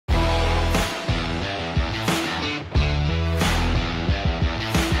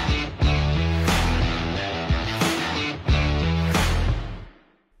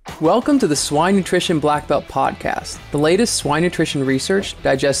Welcome to the Swine Nutrition Black Belt Podcast, the latest swine nutrition research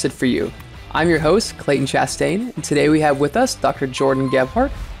digested for you. I'm your host, Clayton Chastain, and today we have with us Dr. Jordan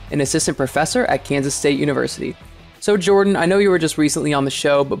Gebhardt, an assistant professor at Kansas State University. So Jordan, I know you were just recently on the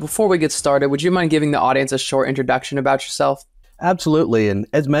show, but before we get started, would you mind giving the audience a short introduction about yourself? Absolutely, and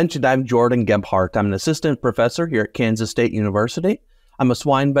as mentioned, I'm Jordan Gebhardt. I'm an assistant professor here at Kansas State University. I'm a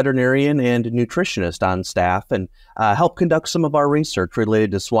swine veterinarian and nutritionist on staff and help conduct some of our research related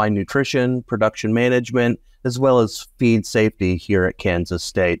to swine nutrition, production management, as well as feed safety here at Kansas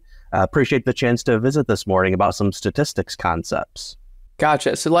State. Appreciate the chance to visit this morning about some statistics concepts.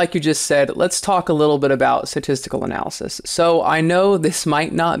 Gotcha. So like you just said, let's talk a little bit about statistical analysis. So I know this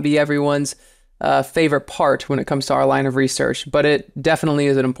might not be everyone's favorite part when it comes to our line of research, but it definitely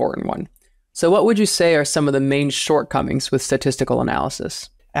is an important one. So what would you say are some of the main shortcomings with statistical analysis?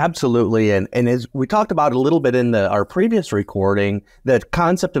 Absolutely. And as we talked about a little bit in our previous recording, the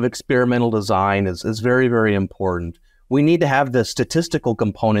concept of experimental design is very, very important. We need to have the statistical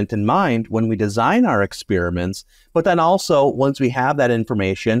component in mind when we design our experiments, but then also once we have that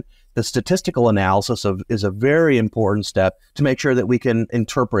information, the statistical analysis is a very important step to make sure that we can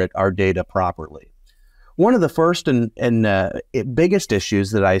interpret our data properly. One of the first and biggest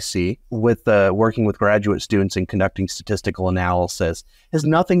issues that I see with working with graduate students and conducting statistical analysis has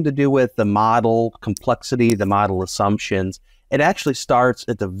nothing to do with the model complexity, the model assumptions. It actually starts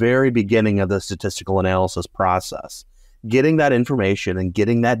at the very beginning of the statistical analysis process. Getting that information and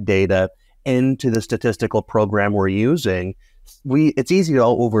getting that data into the statistical program we're using, it's easy to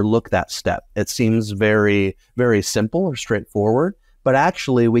overlook that step. It seems very, very simple or straightforward, but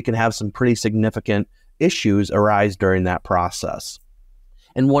actually we can have some pretty significant issues arise during that process.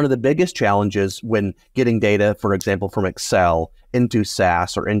 And one of the biggest challenges when getting data, for example, from Excel into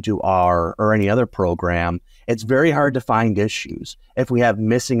SAS or into R or any other program, it's very hard to find issues. If we have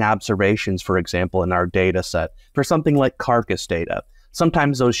missing observations, for example, in our data set, for something like carcass data,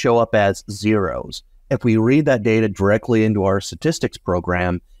 sometimes those show up as zeros. If we read that data directly into our statistics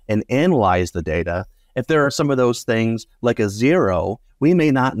program and analyze the data, if there are some of those things like a zero, we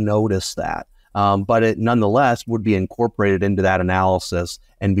may not notice that. But it nonetheless would be incorporated into that analysis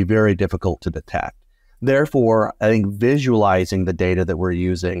and be very difficult to detect. Therefore, I think visualizing the data that we're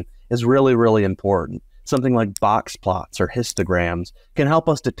using is really, really important. Something like box plots or histograms can help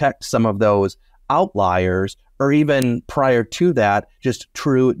us detect some of those outliers, or even prior to that, just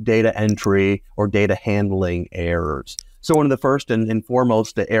true data entry or data handling errors. So one of the first and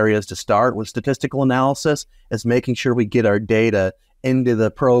foremost areas to start with statistical analysis is making sure we get our data into the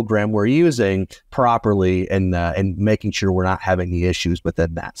program we're using properly and making sure we're not having any issues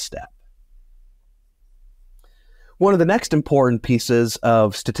within that step. One of the next important pieces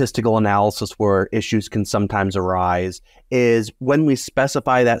of statistical analysis where issues can sometimes arise is when we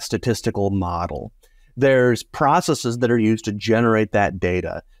specify that statistical model. There's processes that are used to generate that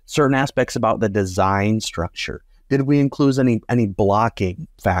data, certain aspects about the design structure. Did we include any blocking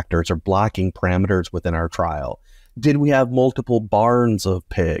factors or blocking parameters within our trial? Did we have multiple barns of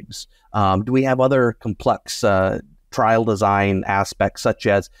pigs? Do we have other complex trial design aspects such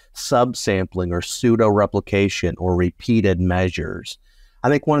as subsampling or pseudo-replication or repeated measures? I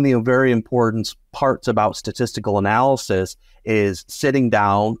think one of the very important parts about statistical analysis is sitting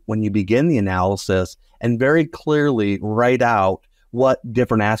down when you begin the analysis and very clearly write out what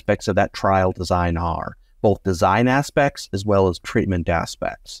different aspects of that trial design are, both design aspects as well as treatment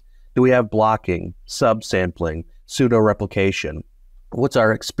aspects. Do we have blocking, subsampling, pseudo-replication? What's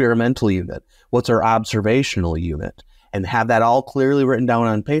our experimental unit? What's our observational unit? And have that all clearly written down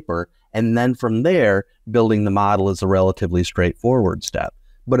on paper. And then from there, building the model is a relatively straightforward step.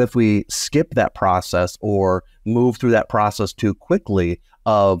 But if we skip that process or move through that process too quickly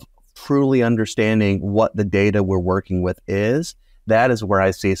of truly understanding what the data we're working with is, that is where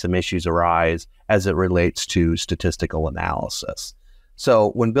I see some issues arise as it relates to statistical analysis.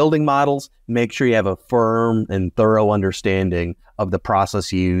 So when building models, make sure you have a firm and thorough understanding of the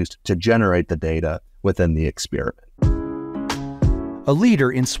process used to generate the data within the experiment. A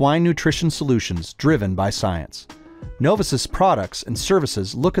leader in swine nutrition solutions driven by science. Novus's products and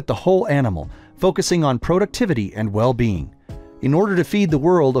services look at the whole animal, focusing on productivity and well-being, in order to feed the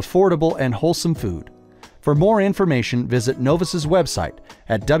world affordable and wholesome food. For more information, visit Novus's website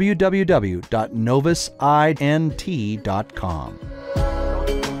at www.novusint.com.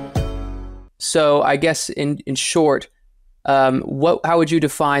 So I guess in short, how would you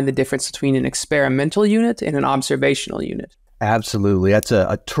define the difference between an experimental unit and an observational unit? Absolutely. That's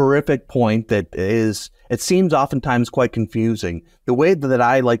a terrific point that is It seems oftentimes quite confusing. The way that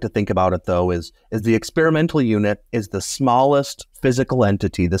I like to think about it, though, is the experimental unit is the smallest physical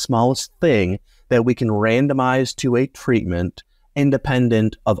entity, the smallest thing that we can randomize to a treatment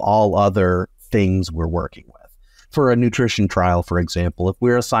independent of all other things we're working with. For a nutrition trial, for example, if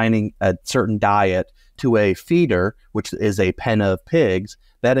we're assigning a certain diet to a feeder, which is a pen of pigs,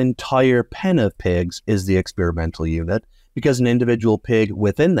 that entire pen of pigs is the experimental unit, because an individual pig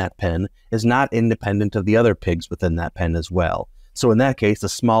within that pen is not independent of the other pigs within that pen as well. So in that case, the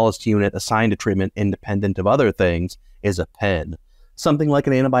smallest unit assigned to treatment independent of other things is a pen. Something like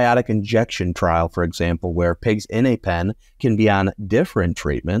an antibiotic injection trial, for example, where pigs in a pen can be on different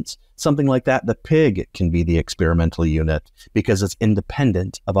treatments, something like that, the pig can be the experimental unit because it's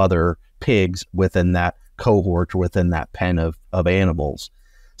independent of other pigs within that cohort or within that pen of animals.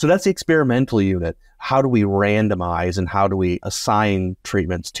 So that's the experimental unit. How do we randomize and how do we assign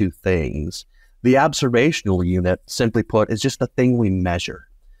treatments to things? The observational unit, simply put, is just the thing we measure.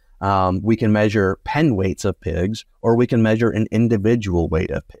 We can measure pen weights of pigs, or we can measure an individual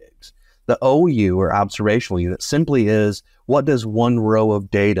weight of pigs. The OU, or observational unit, simply is what does one row of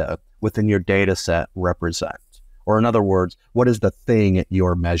data within your data set represent? Or in other words, what is the thing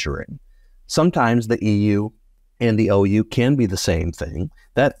you're measuring? Sometimes the EU and the OU can be the same thing.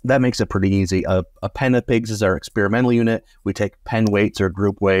 That makes it pretty easy. A pen of pigs is our experimental unit. We take pen weights or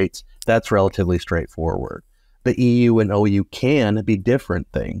group weights. That's relatively straightforward. The EU and OU can be different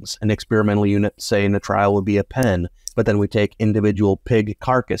things. An experimental unit, say in a trial, would be a pen, but then we take individual pig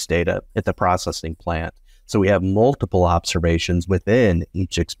carcass data at the processing plant. So we have multiple observations within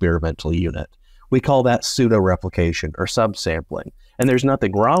each experimental unit. We call that pseudo-replication or subsampling. And there's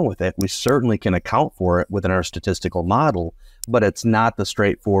nothing wrong with it. We certainly can account for it within our statistical model, but it's not the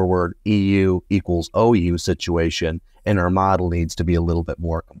straightforward EU equals OU situation, and our model needs to be a little bit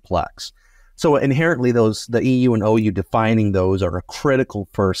more complex. So inherently, the EU and OU defining those are a critical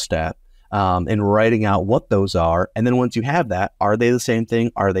first step in writing out what those are. And then once you have that, are they the same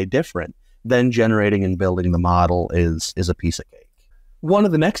thing? Are they different? Then generating and building the model is a piece of cake. One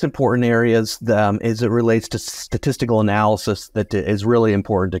of the next important areas as it relates to statistical analysis that is really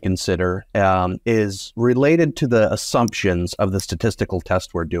important to consider is related to the assumptions of the statistical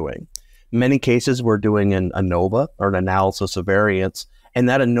test we're doing. In many cases, we're doing an ANOVA, or an analysis of variance, and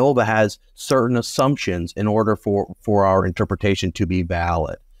that ANOVA has certain assumptions in order for our interpretation to be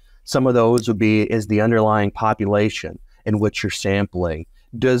valid. Some of those would be, is the underlying population in which you're sampling,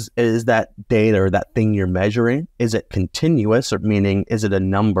 is that data or that thing you're measuring, is it continuous, or meaning is it a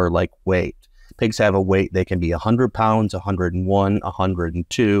number like weight? Pigs have a weight, they can be 100 pounds, 101,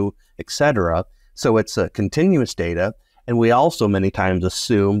 102, etc. So it's a continuous data, and we also many times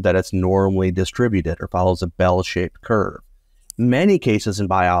assume that it's normally distributed or follows a bell-shaped curve. In many cases in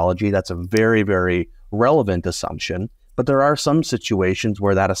biology, that's a very, very relevant assumption, but there are some situations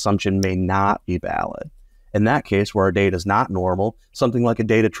where that assumption may not be valid. In that case, where our data is not normal, something like a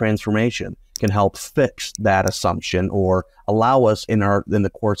data transformation can help fix that assumption or allow us in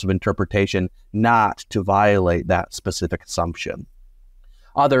the course of interpretation not to violate that specific assumption.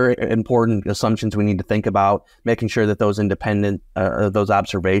 Other important assumptions we need to think about, making sure that those those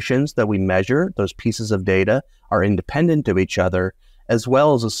observations that we measure, those pieces of data, are independent of each other, as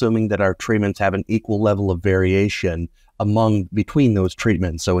well as assuming that our treatments have an equal level of variation between those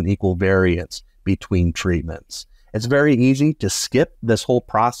treatments, so an equal variance between treatments. It's very easy to skip this whole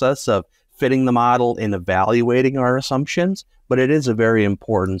process of fitting the model and evaluating our assumptions, but it is a very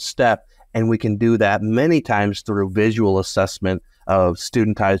important step, and we can do that many times through visual assessment of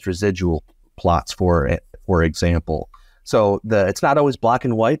studentized residual plots, for example. So it's not always black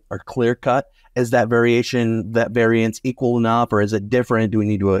and white or clear cut. Is that variance equal enough, or is it different? Do we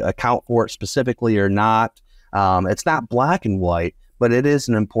need to account for it specifically or not? It's not black and white, but it is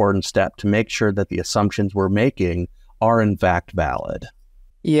an important step to make sure that the assumptions we're making are in fact valid.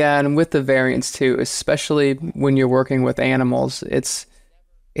 Yeah, and with the variance too, especially when you're working with animals, it's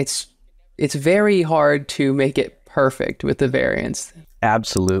very hard to make it perfect with the variance.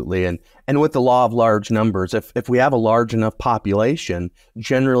 Absolutely. And with the law of large numbers, if we have a large enough population,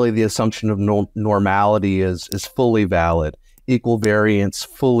 generally the assumption of normality is fully valid, equal variance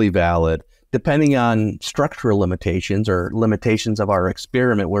fully valid. Depending on structural limitations or limitations of our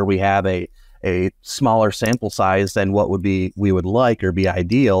experiment where we have a smaller sample size than what we would like or be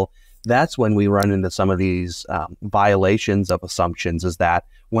ideal, that's when we run into some of these violations of assumptions, is that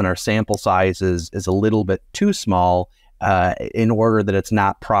when our sample size is a little bit too small in order that it's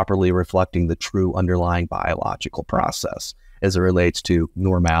not properly reflecting the true underlying biological process. as it relates to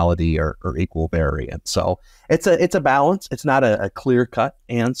normality or equal variance. So it's a balance. It's not a clear-cut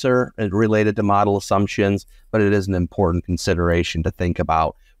answer related to model assumptions, but it is an important consideration to think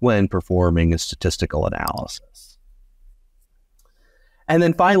about when performing a statistical analysis. And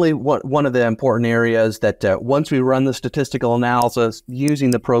then finally, one of the important areas that once we run the statistical analysis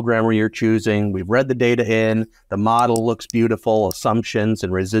using the programmer you're choosing, we've read the data in, the model looks beautiful, assumptions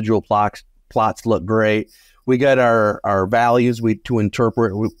and residual plots look great. We get our values to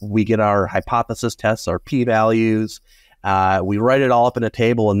interpret, we get our hypothesis tests, our p-values, we write it all up in a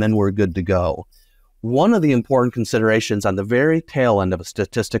table, and then we're good to go. One of the important considerations on the very tail end of a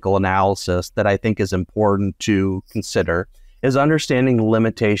statistical analysis that I think is important to consider is understanding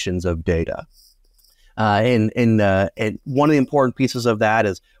limitations of data. And one of the important pieces of that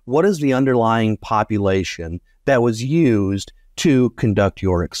is, what is the underlying population that was used to conduct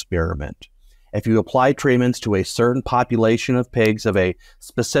your experiment? If you apply treatments to a certain population of pigs of a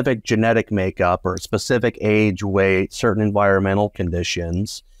specific genetic makeup or specific age, weight, certain environmental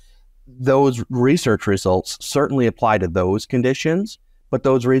conditions, those research results certainly apply to those conditions, but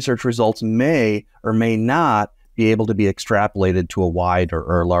those research results may or may not be able to be extrapolated to a wider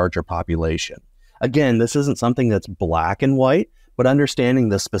or larger population. Again, this isn't something that's black and white, but understanding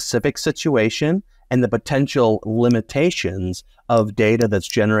the specific situation and the potential limitations of data that's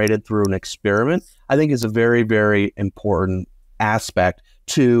generated through an experiment, I think is a very, very important aspect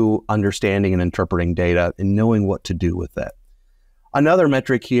to understanding and interpreting data and knowing what to do with it. Another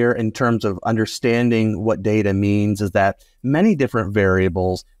metric here in terms of understanding what data means is that many different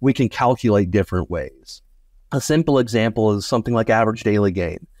variables we can calculate different ways. A simple example is something like average daily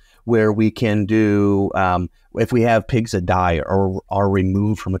gain, where we can do, if we have pigs that die or are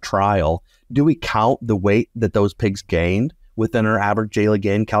removed from a trial, do we count the weight that those pigs gained within our average daily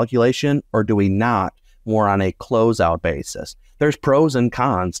gain calculation, or do we not, more on a closeout basis? There's pros and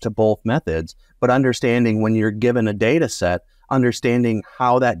cons to both methods, but understanding when you're given a data set, understanding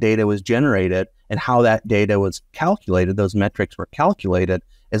how that data was generated and how that data was calculated, those metrics were calculated,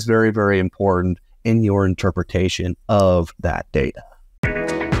 is very, very important in your interpretation of that data.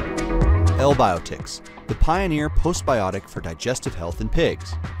 L-Biotics, the pioneer postbiotic for digestive health in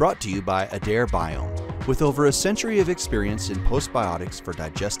pigs, brought to you by Adair Biome. With over a century of experience in postbiotics for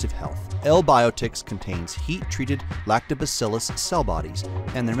digestive health, L-Biotics contains heat-treated lactobacillus cell bodies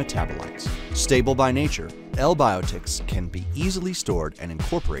and their metabolites. Stable by nature, L-Biotics can be easily stored and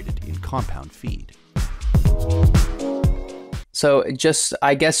incorporated in compound feed. So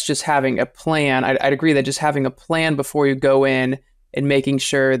I guess just having a plan, I'd agree that just having a plan before you go in and making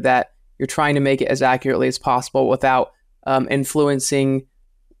sure that you're trying to make it as accurately as possible without influencing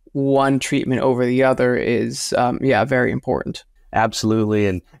one treatment over the other is, very important. Absolutely.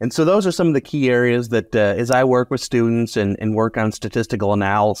 And so those are some of the key areas that as I work with students and work on statistical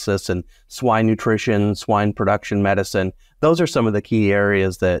analysis and swine nutrition, swine production medicine, those are some of the key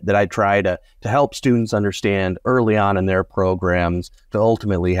areas that I try to help students understand early on in their programs to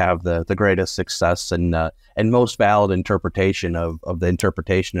ultimately have the greatest success and most valid interpretation of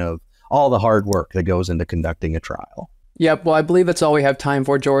all the hard work that goes into conducting a trial. Yep. Well, I believe that's all we have time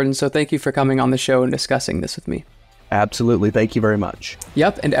for, Jordan. So thank you for coming on the show and discussing this with me. Absolutely. Thank you very much.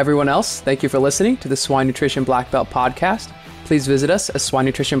 Yep. And everyone else, thank you for listening to the Swine Nutrition Black Belt podcast. Please visit us at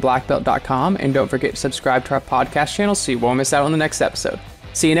swinenutritionblackbelt.com and don't forget to subscribe to our podcast channel so you won't miss out on the next episode.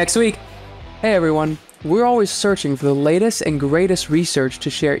 See you next week. Hey everyone. We're always searching for the latest and greatest research to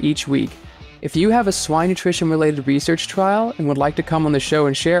share each week. If you have a swine nutrition related research trial and would like to come on the show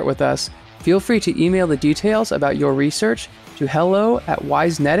and share it with us, feel free to email the details about your research to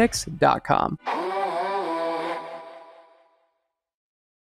hello@wisenetics.com.